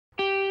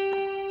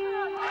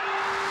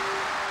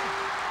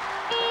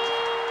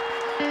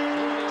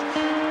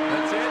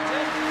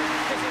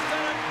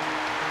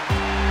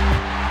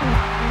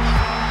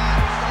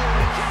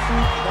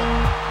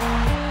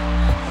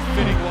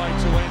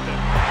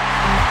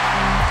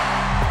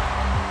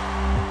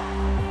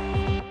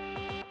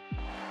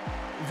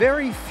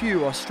Very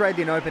few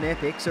Australian Open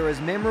epics are as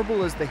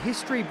memorable as the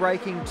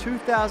history-breaking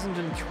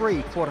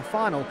 2003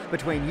 quarter-final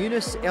between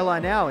Younes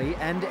Aynaoui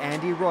and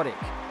Andy Roddick.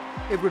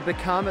 It would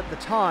become, at the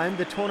time,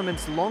 the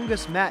tournament's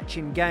longest match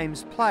in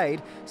games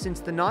played since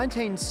the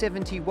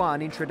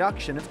 1971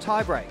 introduction of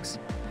tiebreaks.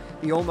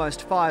 The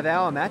almost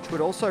 5-hour match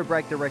would also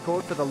break the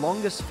record for the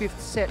longest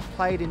fifth set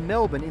played in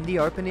Melbourne in the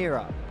Open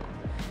era.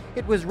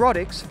 It was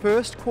Roddick's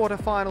first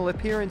quarter-final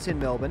appearance in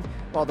Melbourne,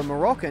 while the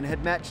Moroccan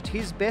had matched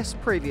his best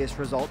previous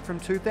result from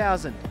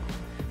 2000.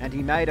 And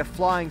he made a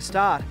flying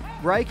start,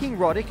 breaking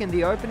Roddick in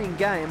the opening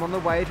game on the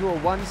way to a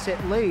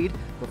one-set lead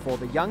before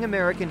the young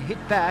American hit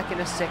back in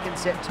a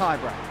second-set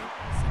tiebreak.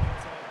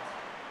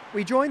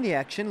 We joined the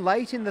action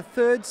late in the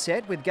third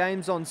set with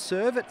games on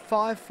serve at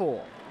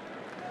 5-4.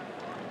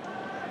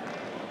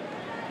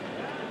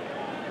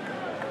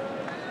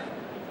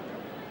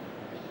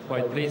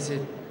 Quiet, please.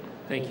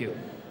 Thank you.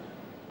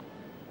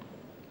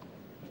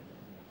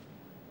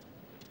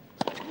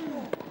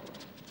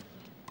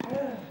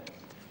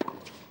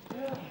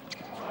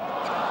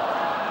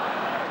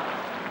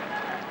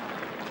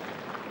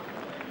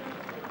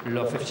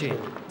 Low 15.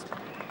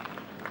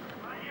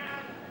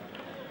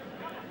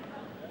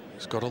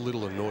 He's got a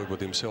little annoyed with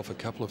himself a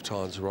couple of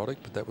times, Roddick,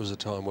 but that was a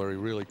time where he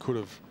really could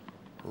have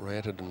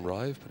ranted and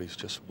raved, but he's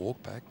just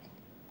walked back,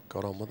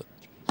 got on with it.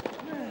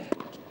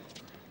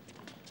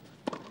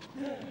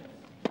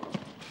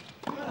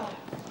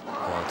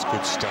 Oh, it's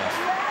good stuff.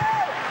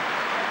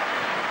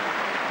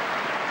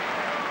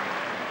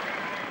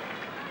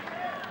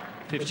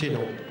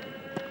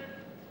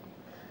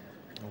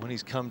 When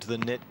he's come to the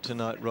net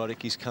tonight,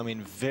 Roddick, he's come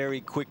in very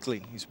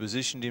quickly. He's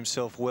positioned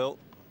himself well,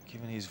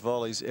 given his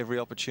volleys every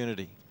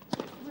opportunity.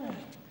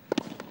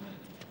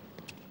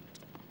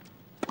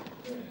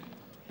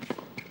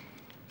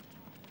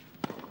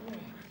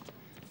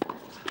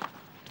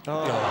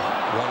 Oh,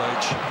 one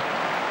each.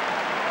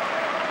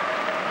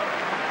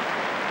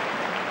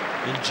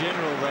 In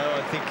general, though,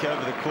 I think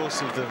over the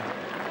course of the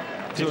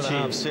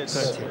 2.5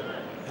 sets,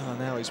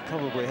 now he's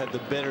probably had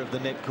the better of the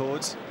net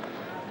chords.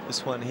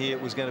 This one here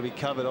was going to be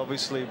covered,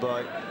 obviously,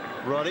 by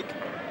Roddick.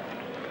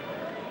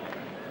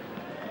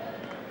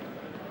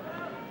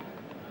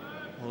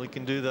 All he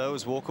can do, though,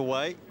 is walk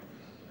away,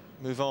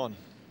 move on.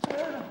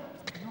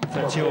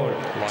 30 all.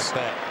 Like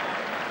that.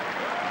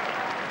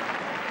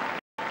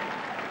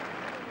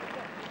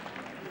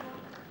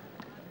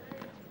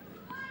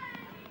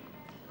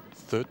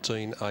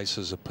 "13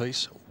 aces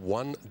apiece,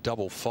 1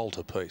 double fault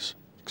apiece."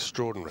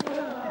 Extraordinary.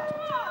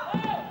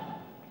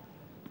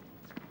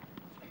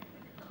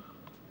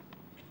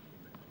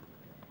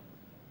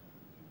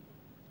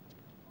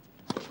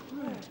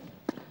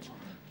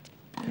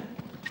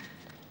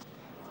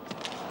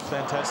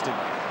 Fantastic.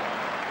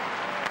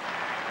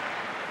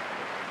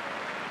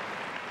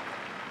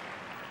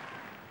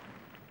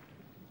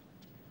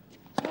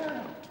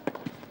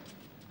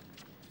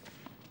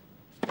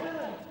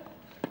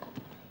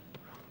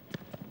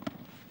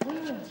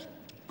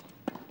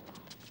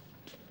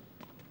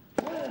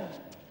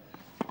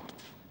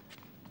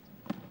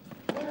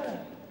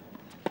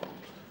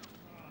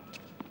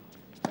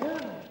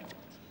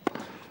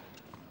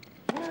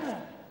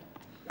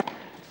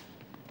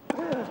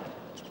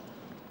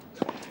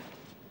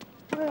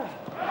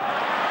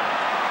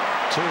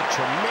 Two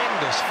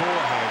tremendous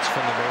forehands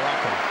from the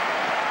Moroccan.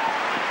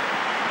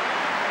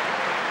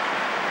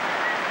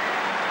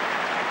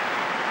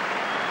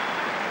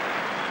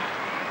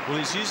 Well,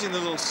 he's using the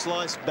little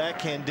slice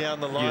backhand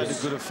down the line to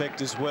good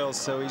effect as well.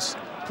 So he's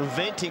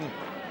preventing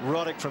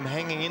Roddick from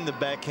hanging in the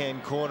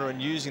backhand corner and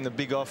using the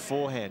big off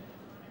forehand.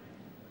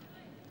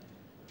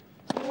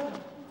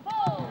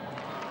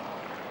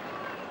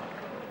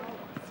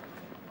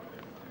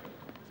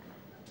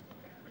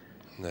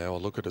 Now a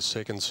look at a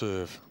second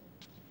serve.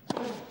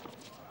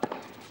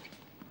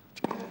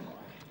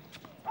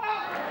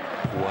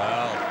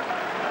 Wow.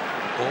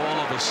 All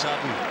of a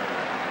sudden,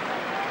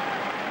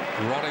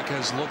 Roddick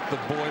has looked the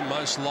boy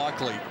most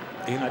likely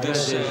in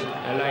this set.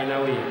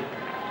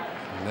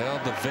 Now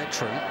the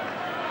veteran,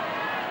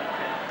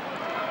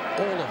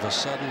 all of a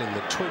sudden, in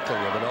the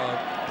twinkling of an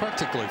eye,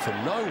 practically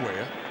from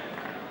nowhere,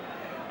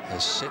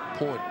 has set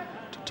point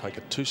to take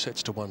a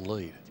 2-1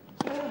 lead.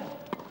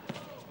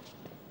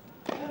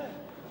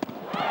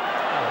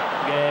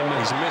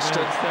 He's missed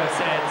it. First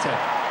set.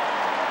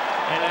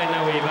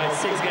 Aynaoui by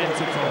 6-4.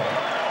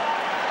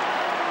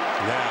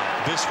 Now,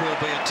 this will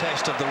be a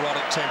test of the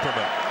Roddick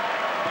temperament.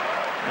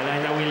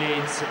 Aynaoui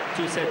leads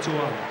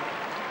 2-1.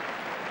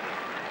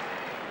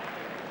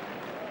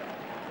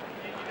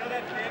 You know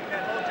that thing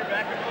that holds your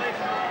back in place?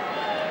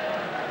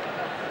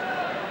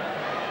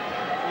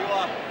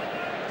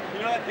 You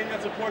know that thing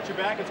that supports your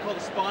back? It's called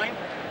a spine.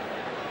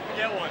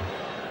 Get one.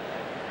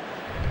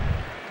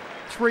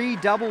 3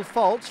 double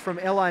faults from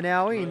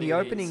Aynaoui in the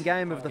opening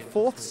game of the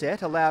fourth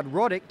set allowed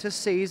Roddick to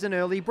seize an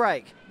early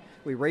break.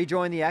 We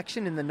rejoin the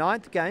action in the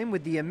ninth game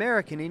with the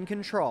American in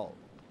control.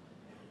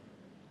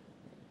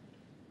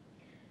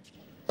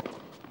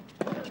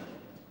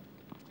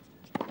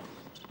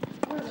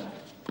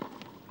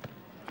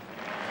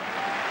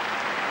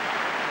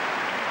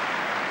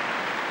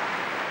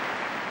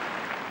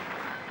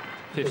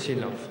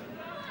 15 love.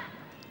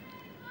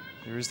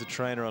 Here is the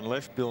trainer on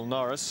left, Bill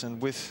Norris,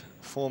 and with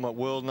former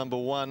world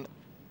 #1,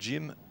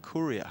 Jim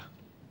Courier.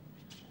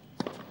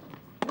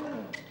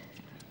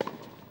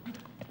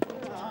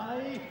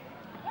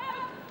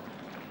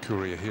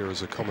 Courier here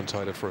as a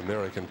commentator for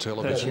American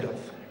television. 30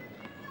 love.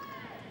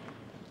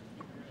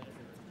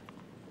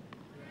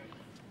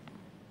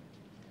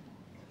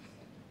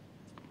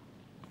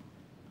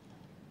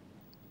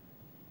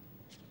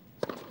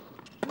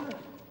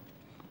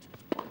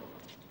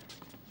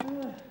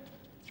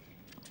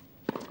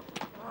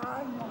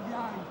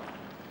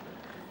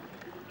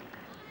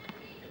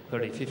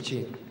 Ready,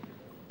 15.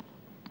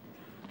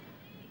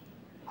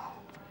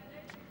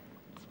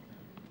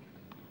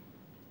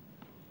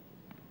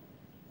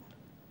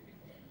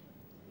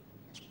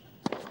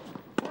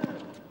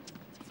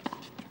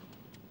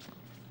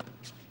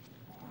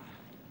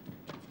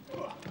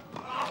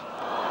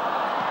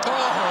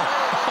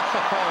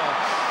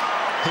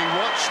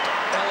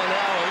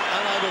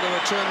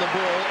 Turn the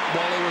ball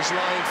while he was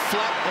laying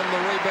flat on the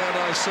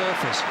rebound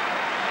surface.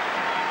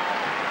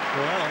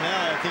 Well,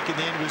 now I think in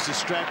the end was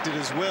distracted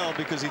as well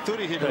because he thought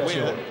he hit a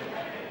winner.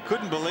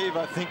 Couldn't believe,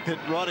 I think, that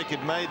Roddick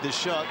had made the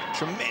shot.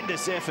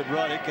 Tremendous effort,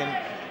 Roddick,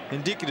 and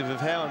indicative of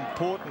how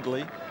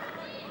importantly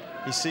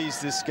he sees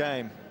this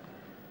game.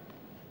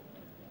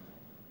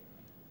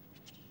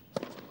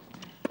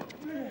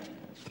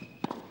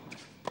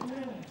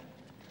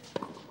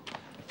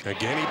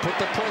 Again, he put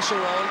the pressure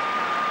on.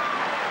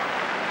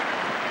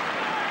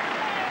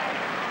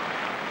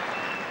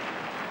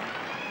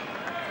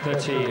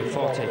 Thirty,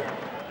 40.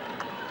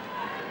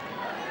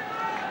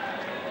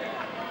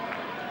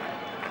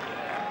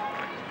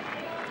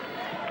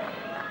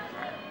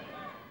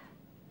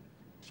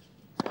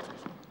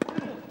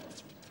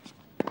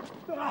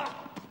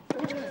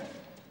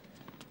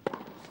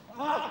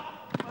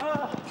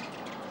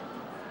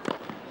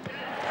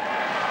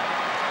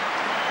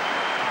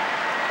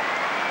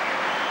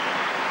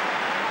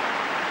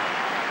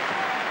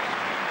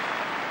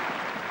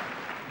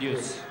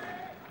 Younes.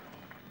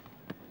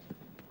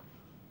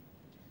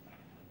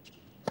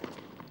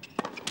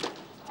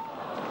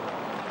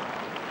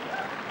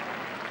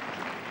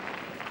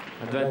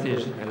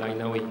 Advantage,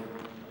 Aynaoui.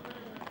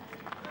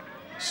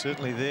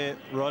 Certainly there,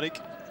 Roddick.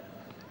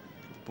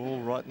 Ball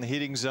right in the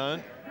hitting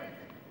zone.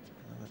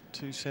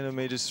 2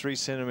 centimetres, 3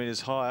 centimetres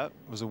higher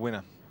was a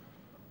winner.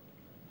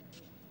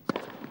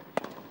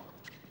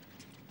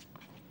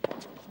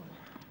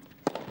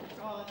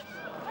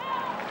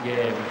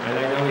 Game,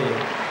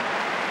 Aynaoui.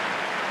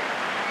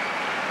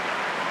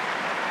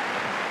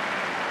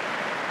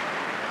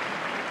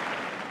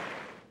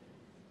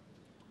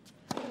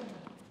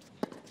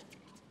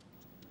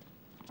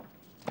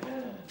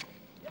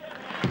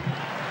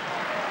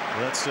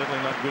 That's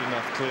certainly not good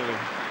enough, clearly.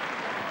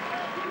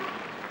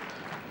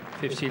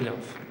 15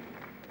 love.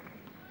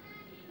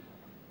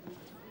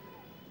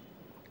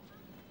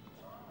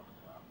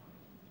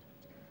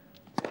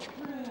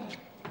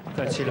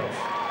 Thirty love.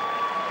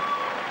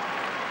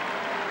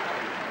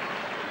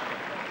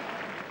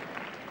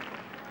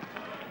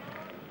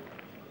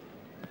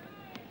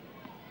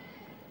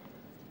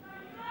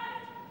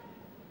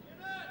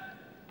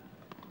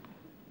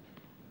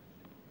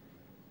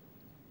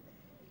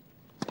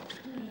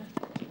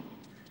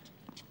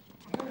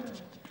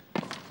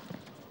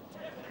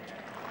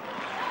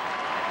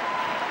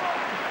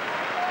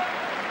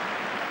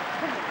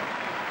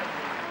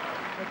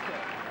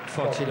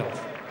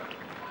 Love.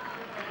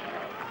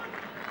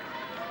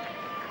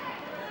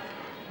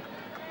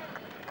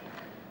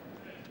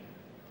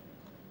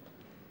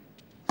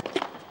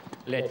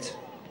 Let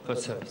for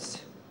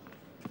service.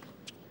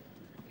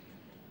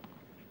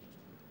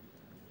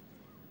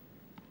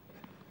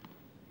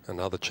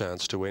 Another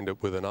chance to end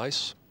it with an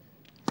ace.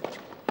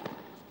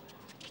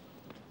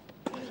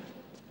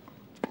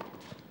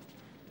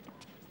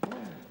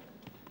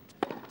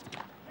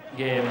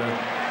 Game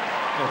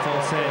of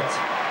all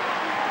set.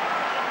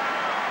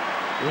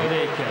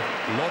 Roddick.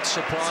 Not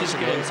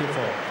surprisingly,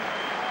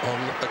 on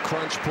a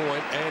crunch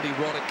point, Andy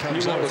Roddick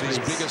comes up with his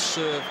biggest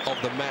serve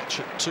of the match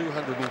at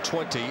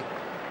 220.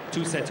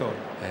 2 set all.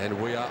 And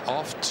we are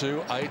off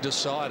to a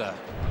decider.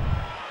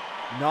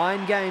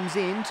 9 games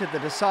into the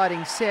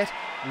deciding set,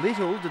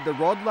 little did the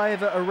Rod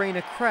Laver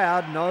Arena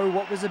crowd know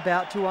what was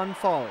about to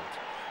unfold.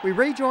 We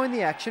rejoin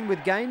the action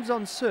with games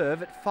on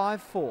serve at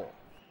 5-4.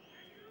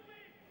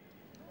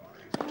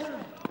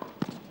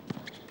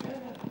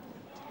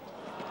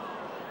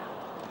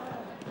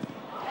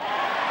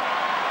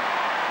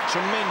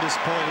 Tremendous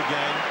point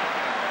again.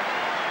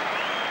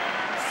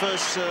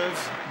 First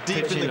serve,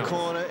 deep in the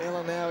corner.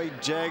 Aynaoui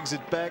jags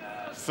it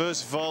back.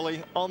 First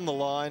volley on the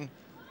line.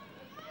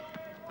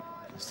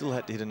 Still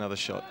had to hit another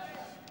shot.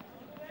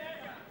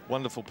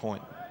 Wonderful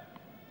point.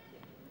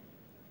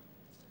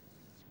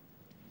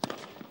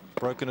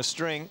 Broken a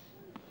string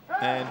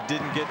and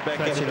didn't get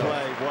back into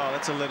play. Wow,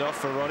 that's a let off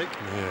for Roddick.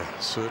 Yeah,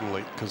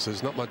 certainly, because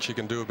there's not much you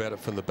can do about it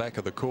from the back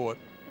of the court.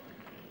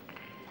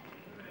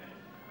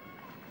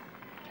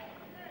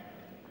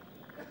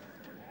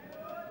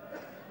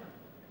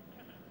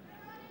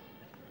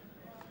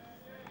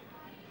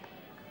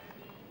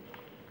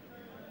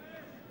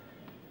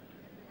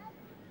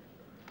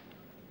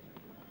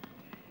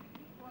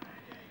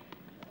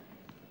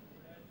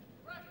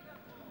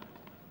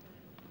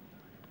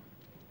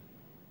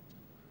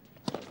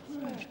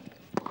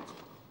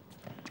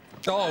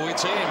 Oh,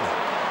 it's in.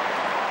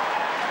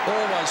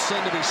 Always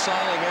seemed to be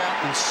sailing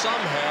out, and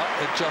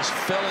somehow it just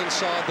fell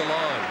inside the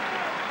line.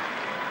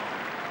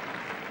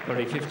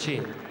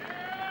 15.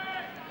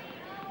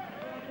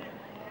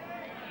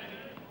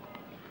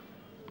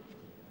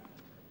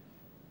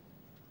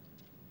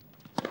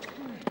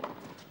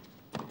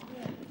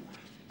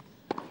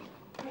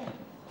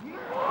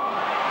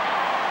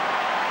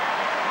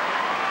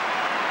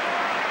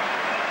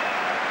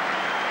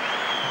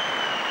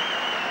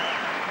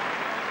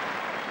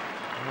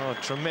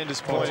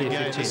 Tremendous point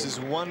again. This is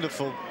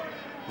wonderful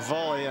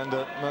volley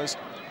under most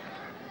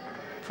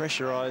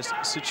pressurized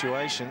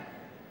situation.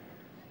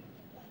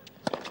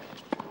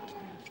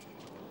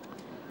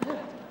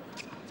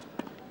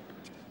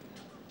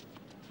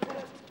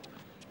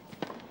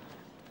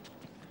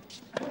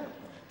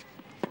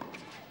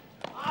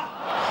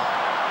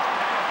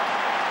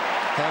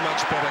 How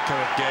much better can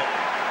it get?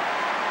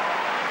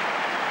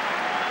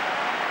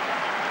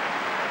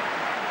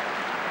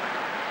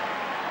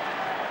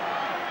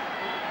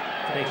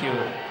 Thank you.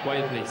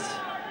 Quiet, please.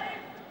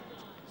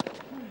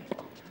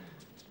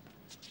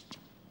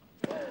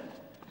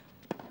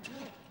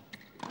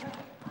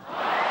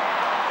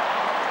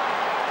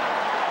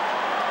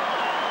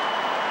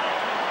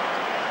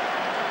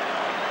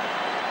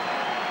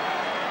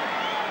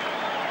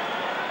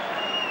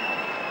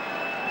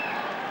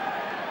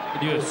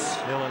 Yes.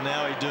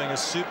 Aynaoui doing a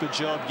super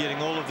job getting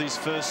all of these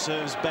first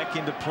serves back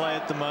into play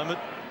at the moment.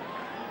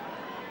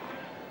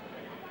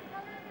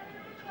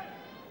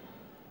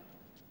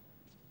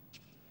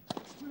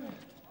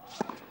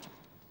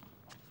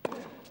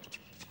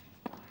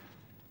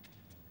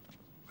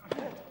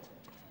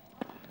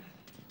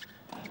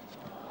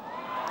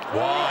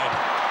 Wide.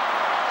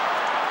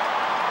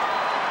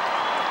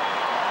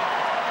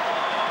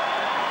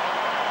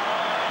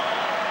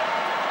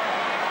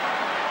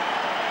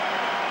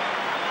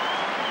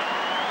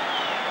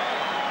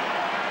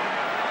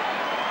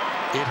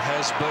 It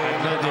has been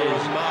a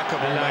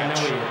remarkable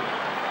match.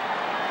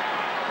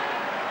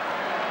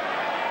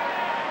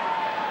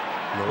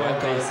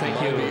 Morocco may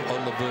be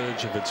on the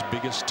verge of its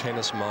biggest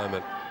tennis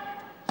moment.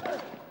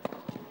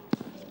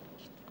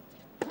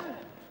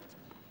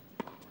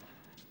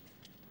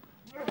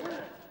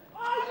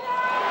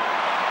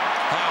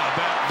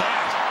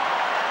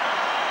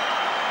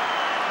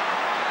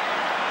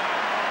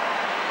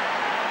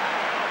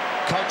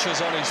 Coach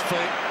is on his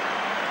feet.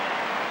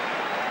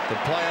 The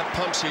player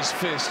pumps his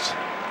fist.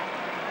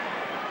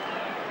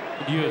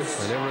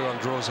 Yes. And everyone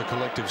draws a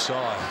collective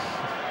sigh.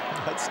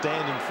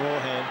 Outstanding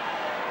forehand.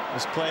 It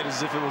was played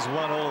as if it was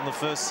 1-1 in the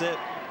first set.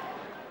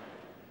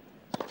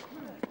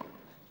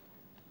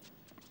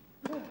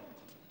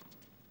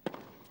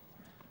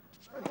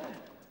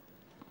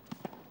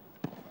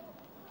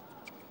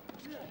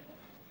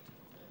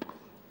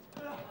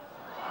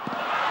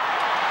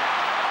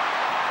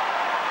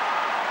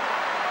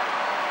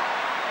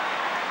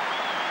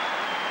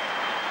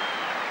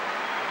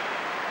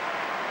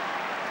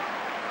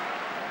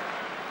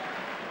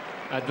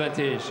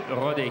 Advantage,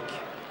 Roddick.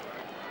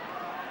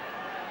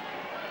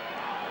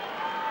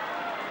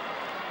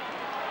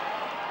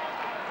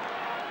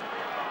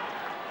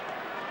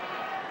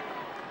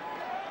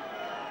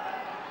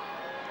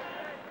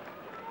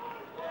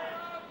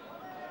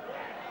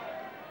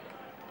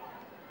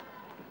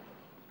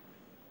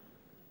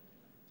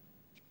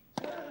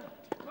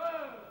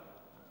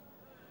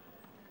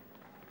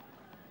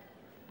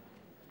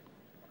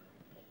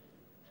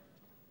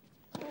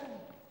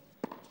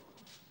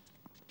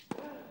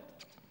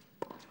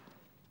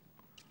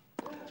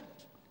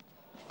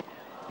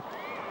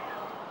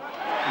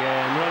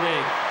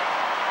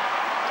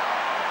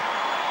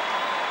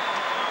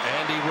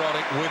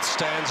 Roddick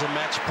withstands a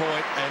match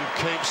point and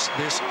keeps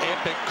this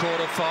epic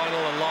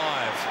quarterfinal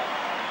alive.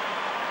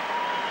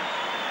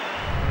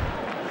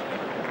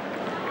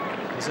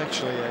 There's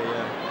actually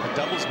a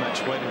doubles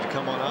match waiting to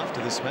come on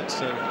after this match,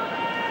 so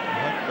I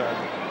hope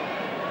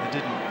they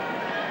didn't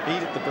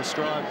eat at the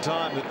prescribed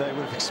time that they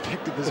would have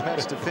expected this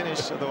match to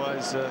finish.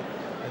 Otherwise, they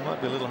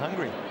might be a little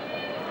hungry.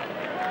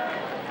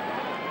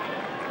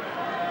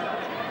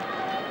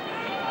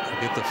 I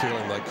get the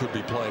feeling they could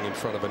be playing in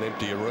front of an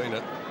empty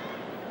arena.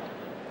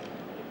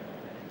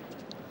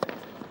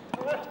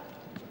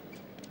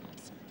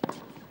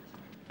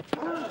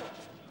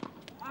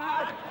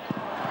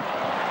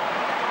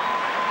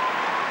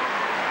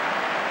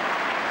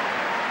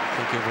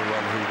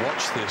 Everyone who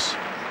watched this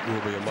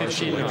will be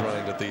emotionally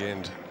drained at the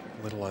end,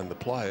 let alone the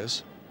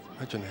players.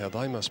 Imagine how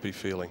they must be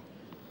feeling.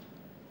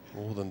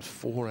 More than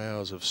 4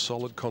 hours of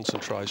solid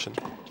concentration.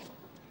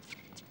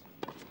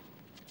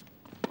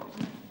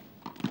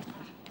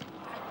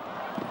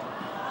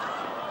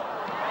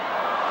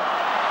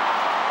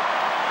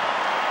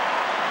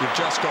 You've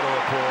just got to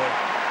applaud.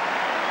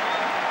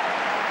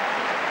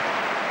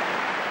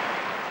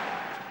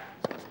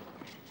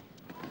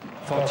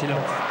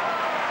 Fortunate.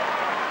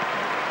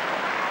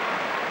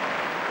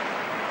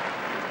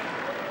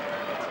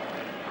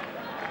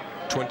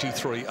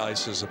 23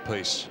 aces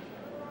apiece.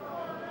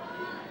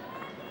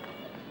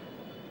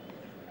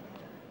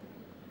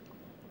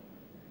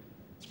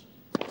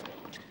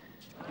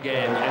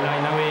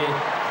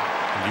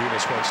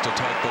 wants to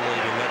take the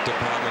lead in that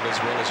department as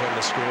well as on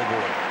the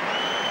scoreboard.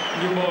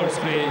 New balls,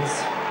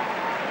 please.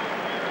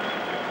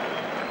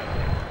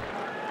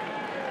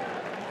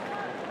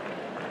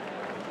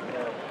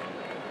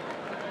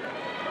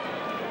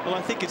 Well,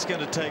 I think it's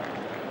going to take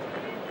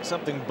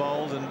something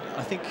bold, and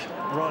I think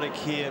Roddick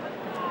here,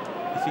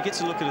 if he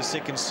gets a look at a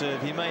second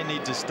serve, he may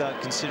need to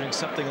start considering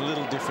something a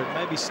little different,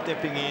 maybe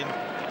stepping in,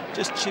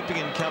 just chipping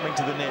and coming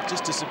to the net,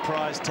 just a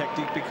surprise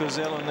tactic, because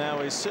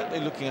Aynaoui is certainly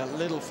looking a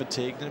little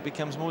fatigued, and it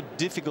becomes more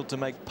difficult to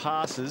make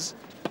passes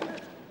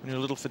when you're a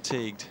little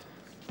fatigued.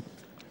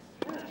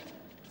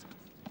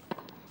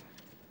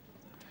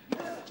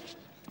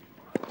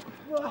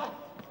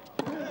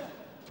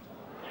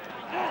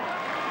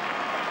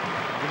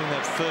 Winning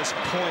that first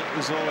point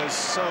was always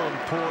so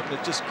important.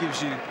 It just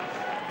gives you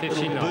a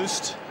little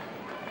boost.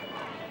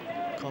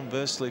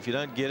 Conversely, if you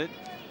don't get it,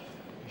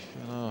 you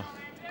feel, oh,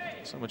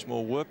 so much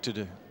more work to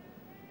do.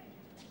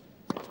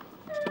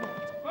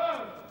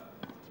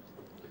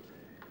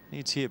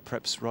 Needs here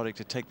perhaps Roddick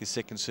to take the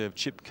second serve,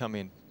 chip, come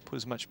in, put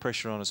as much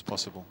pressure on as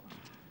possible.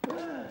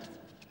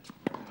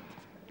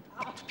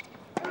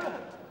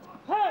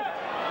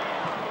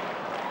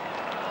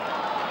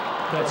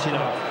 That's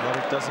enough.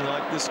 Roddick doesn't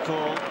like this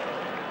call.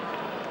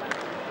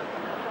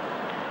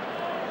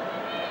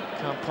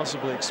 Can't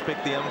possibly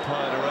expect the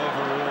umpire to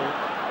overrule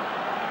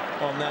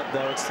on that,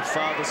 though. It's the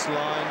farthest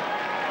line.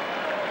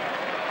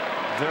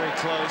 Very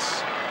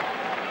close.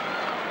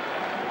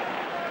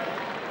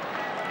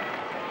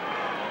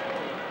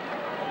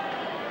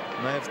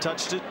 May have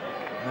touched it,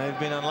 may have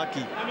been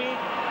unlucky.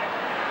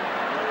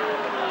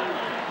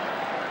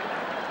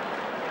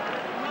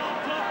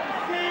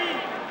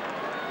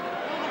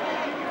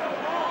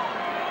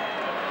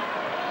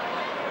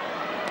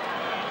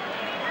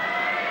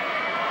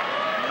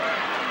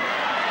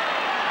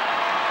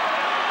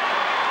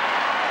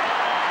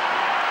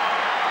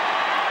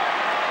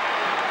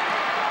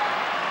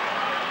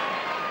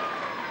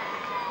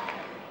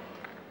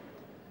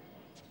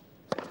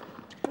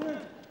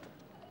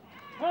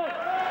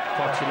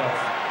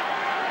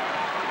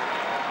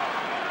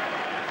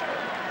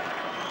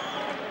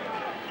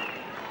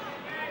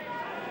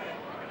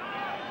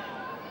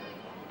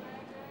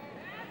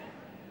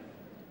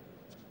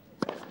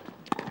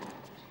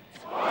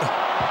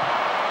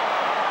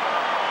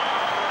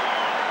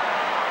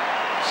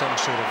 Some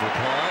sort of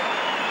reply.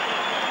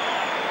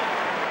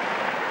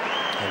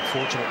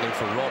 Unfortunately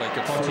for Roddick,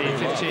 at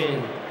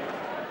 40-15.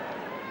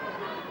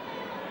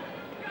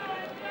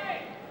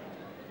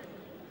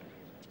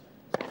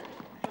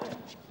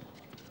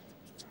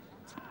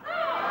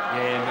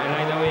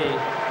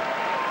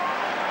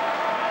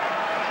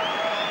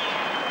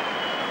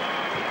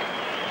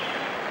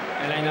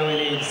 Aynaoui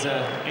leads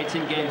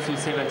 18 games to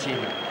 17.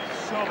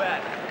 So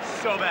bad,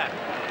 so bad.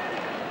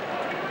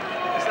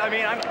 I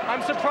mean,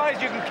 I'm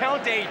surprised you can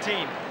count to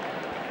 18.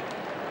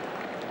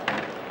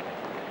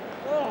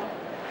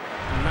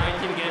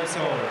 19 games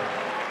over.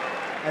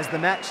 As the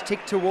match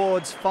ticked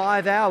towards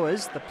 5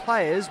 hours, the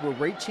players were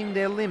reaching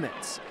their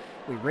limits.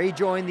 We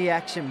rejoin the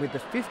action with the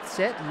fifth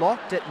set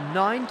locked at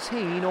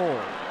 19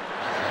 all.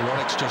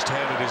 Roddick's just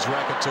handed his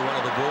racket to one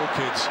of the ball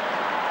kids.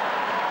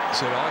 He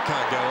said, I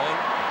can't go on.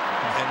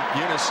 And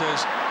Younes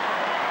says,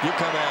 you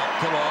come out,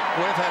 come on,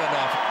 we've had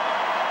enough.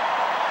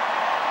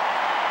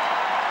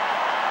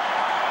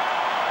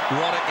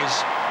 Roddick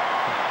is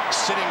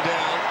sitting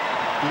down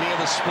near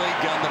the speed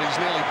gun that he's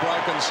nearly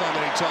broken so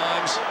many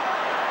times.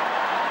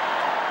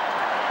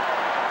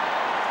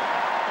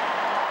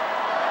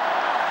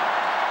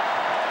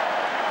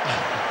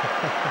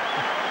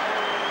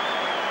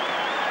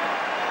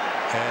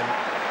 And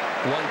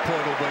 1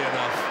 point will be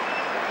enough.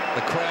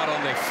 The crowd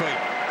on their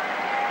feet.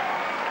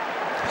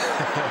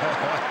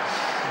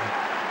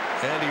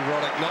 Andy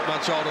Roddick, not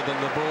much older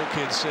than the ball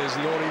kid, says,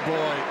 naughty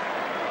boy.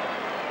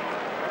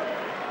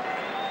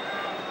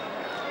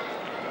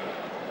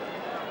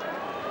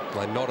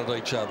 They nod at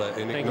each other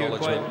in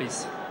acknowledgement. Quiet,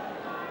 please.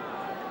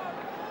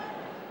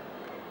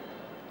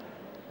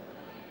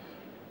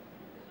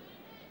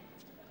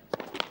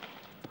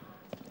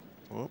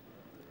 Oh.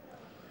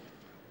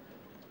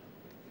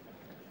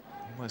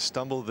 Almost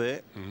stumbled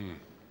there.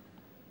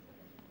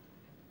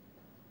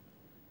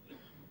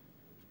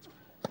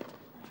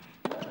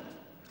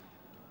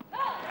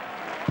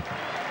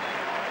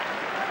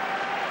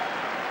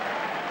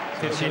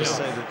 I was going to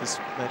say that this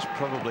match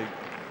probably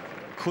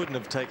couldn't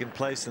have taken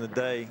place in the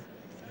day.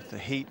 With the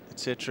heat,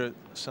 etc.,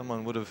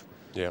 someone would have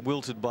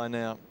wilted by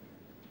now.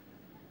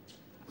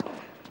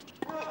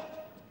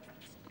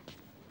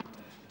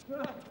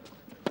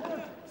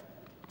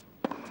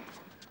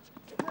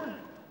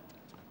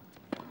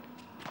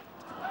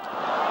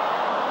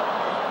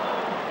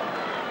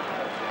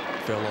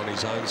 Fell on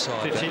his own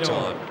side that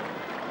time.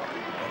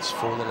 It's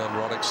fallen on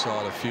Roddick's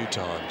side a few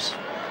times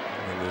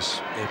in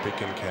this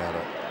epic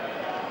encounter.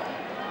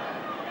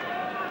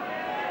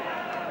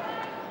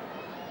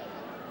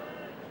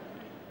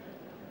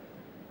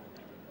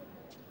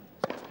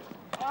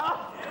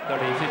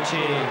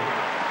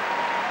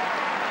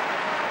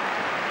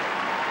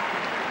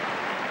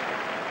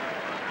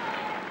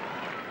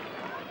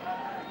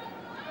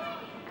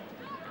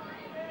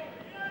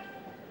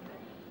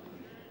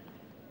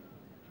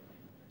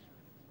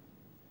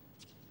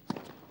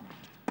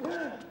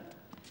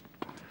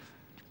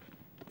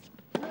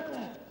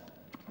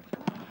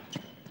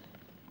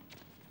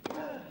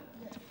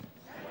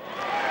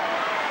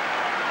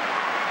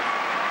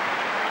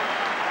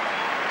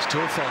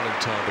 Still finding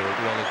time to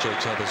acknowledge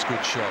each other's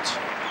good shots.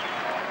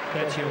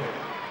 Thank you.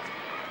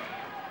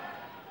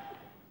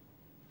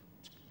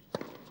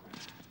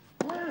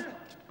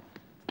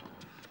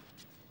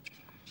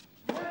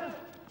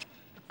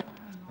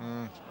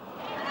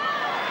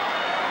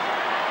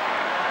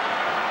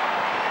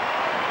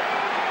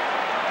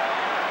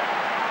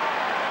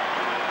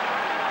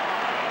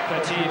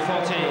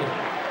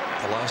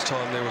 The last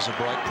time there was a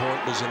break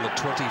point was in the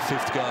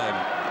 25th game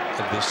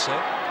of this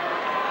set.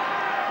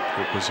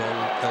 It was on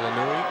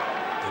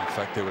Aynaoui. In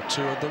fact, there were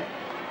two of them,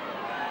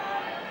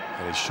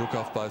 and he shook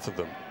off both of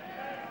them.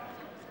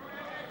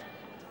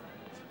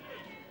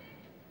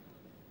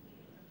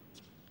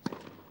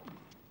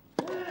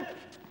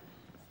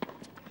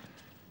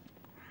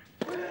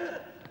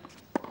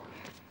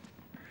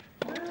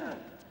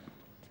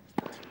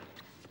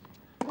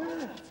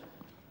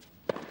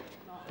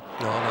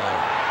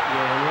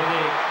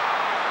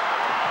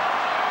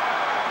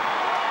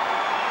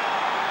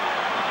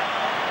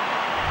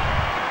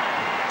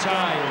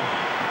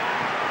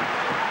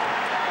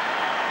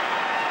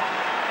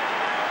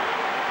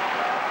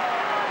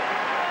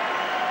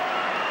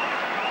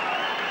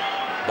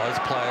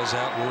 Both players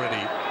out and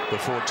ready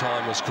before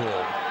time was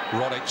called.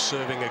 Roddick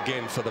serving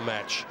again for the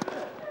match.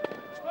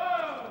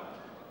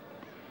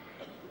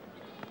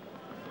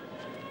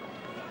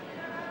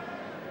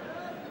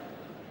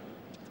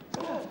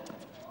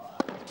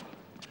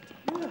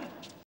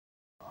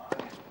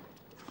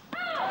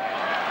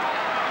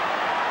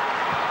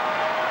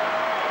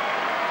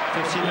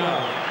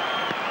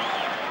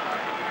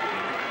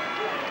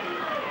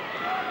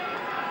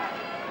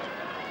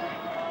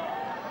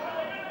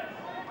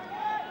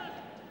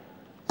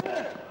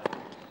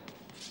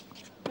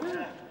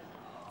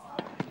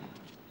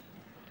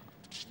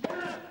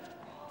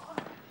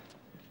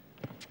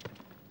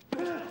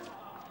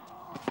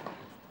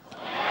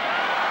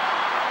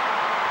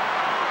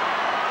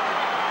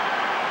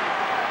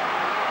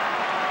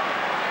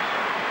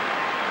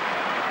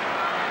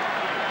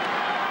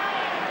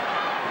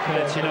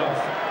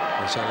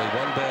 There's only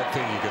one bad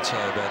thing you could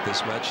say about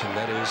this match, and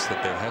that is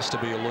that there has to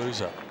be a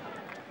loser.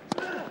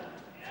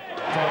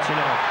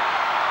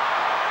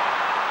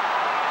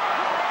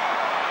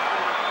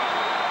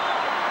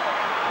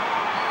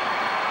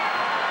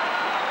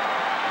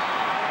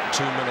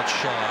 2 minutes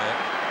shy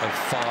of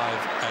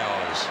 5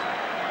 hours.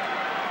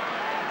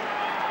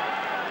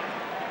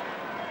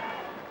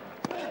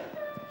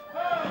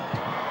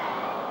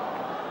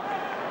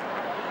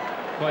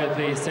 Quiet,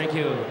 please. Thank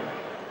you.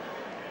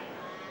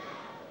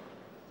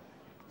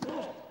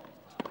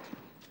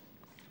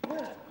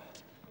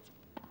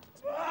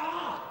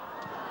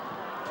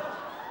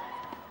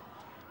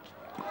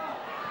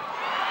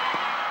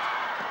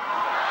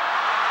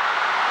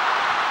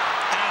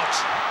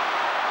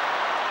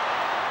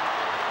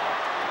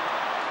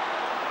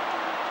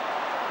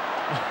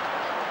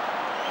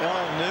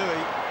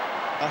 Aynaoui,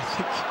 I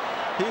think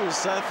he was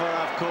so far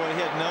off court, he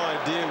had no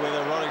idea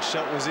whether Roddick's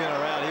shot was in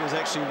or out. He was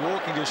actually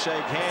walking to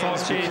shake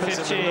hands because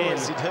of the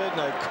noise. He'd heard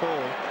no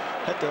call.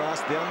 Had to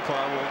ask the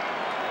umpire, well,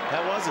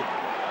 how was it?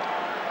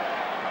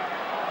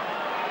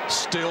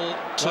 Still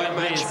two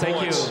match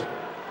points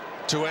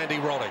to Andy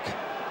Roddick.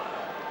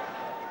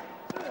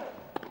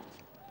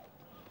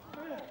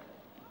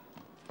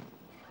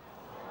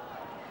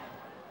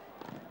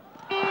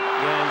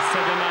 Yeah, in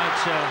second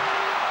match,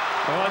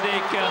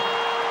 Roddick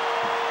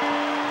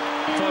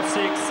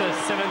 4-6,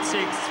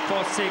 7-6,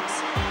 4-6,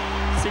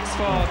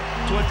 6-4,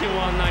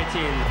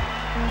 21-19.